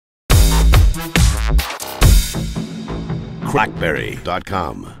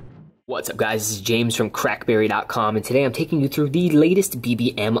CrackBerry.com. What's up, guys? This is James from CrackBerry.com, and today I'm taking you through the latest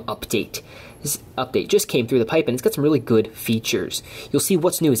BBM update. This update just came through the pipe, and it's got some really good features. You'll see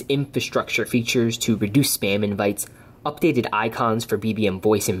what's new is infrastructure features to reduce spam invites, updated icons for BBM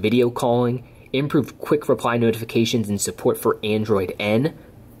voice and video calling, improved quick reply notifications, and support for Android N.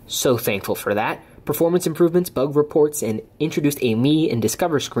 So thankful for that. Performance improvements, bug reports, and introduced a Me and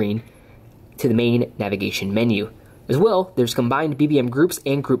Discover screen to the main navigation menu. As well, there's combined BBM groups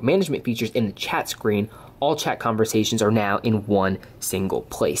and group management features in the chat screen. All chat conversations are now in one single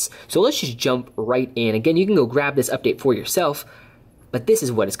place. So let's just jump right in. Again, you can go grab this update for yourself, but this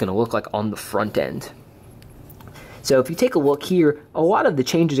is what it's going to look like on the front end. So if you take a look here, a lot of the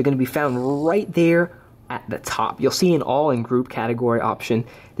changes are going to be found right there at the top. You'll see an all in group category option.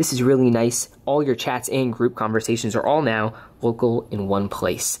 This is really nice. All your chats and group conversations are all now local in one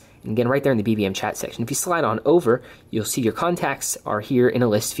place. And again, right there in the BBM chat section. If you slide on over, you'll see your contacts are here in a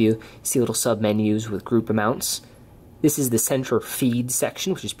list view. You see little sub-menus with group amounts. This is the central feed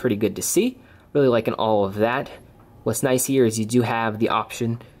section, which is pretty good to see. Really liking all of that. What's nice here is you do have the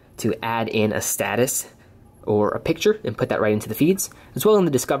option to add in a status or a picture and put that right into the feeds. As well in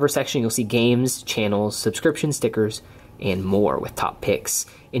the Discover section, you'll see games, channels, subscription stickers, and more with top picks.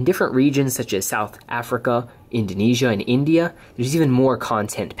 In different regions such as South Africa, Indonesia, and India, there's even more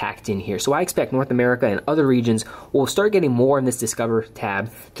content packed in here. So I expect North America and other regions will start getting more in this Discover tab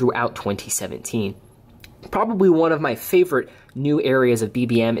throughout 2017. Probably one of my favorite new areas of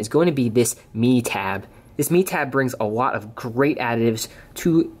BBM is going to be this Me tab. This Me tab brings a lot of great additives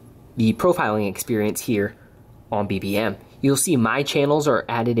to the profiling experience here on BBM. You'll see my channels are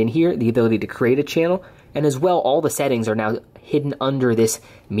added in here, the ability to create a channel, and as well all the settings are now hidden under this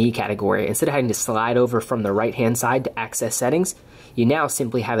Me category. Instead of having to slide over from the right-hand side to access settings, you now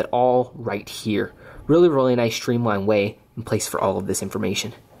simply have it all right here. Really, really nice streamlined way and place for all of this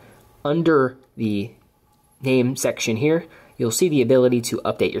information. Under the name section here, you'll see the ability to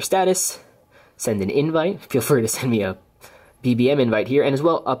update your status, send an invite. Feel free to send me a BBM invite here, and as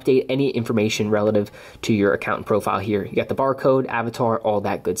well update any information relative to your account and profile here. You got the barcode, avatar, all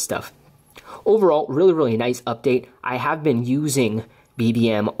that good stuff. Overall, really, really nice update. I have been using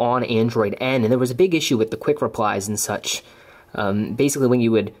BBM on Android N, and there was a big issue with the quick replies and such. Basically, when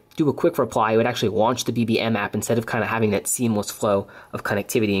you would do a quick reply, it would actually launch the BBM app instead of kind of having that seamless flow of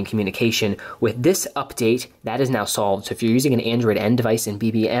connectivity and communication. With this update, that is now solved. So if you're using an Android N device in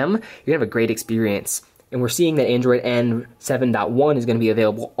BBM, you're going to have a great experience. And we're seeing that Android N 7.1 is going to be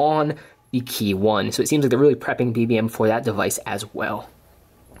available on the Key 1. So it seems like they're really prepping BBM for that device as well.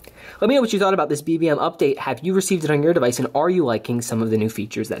 Let me know what you thought about this BBM update. Have you received it on your device, and are you liking some of the new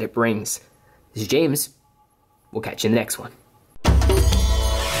features that it brings? This is James. We'll catch you in the next one.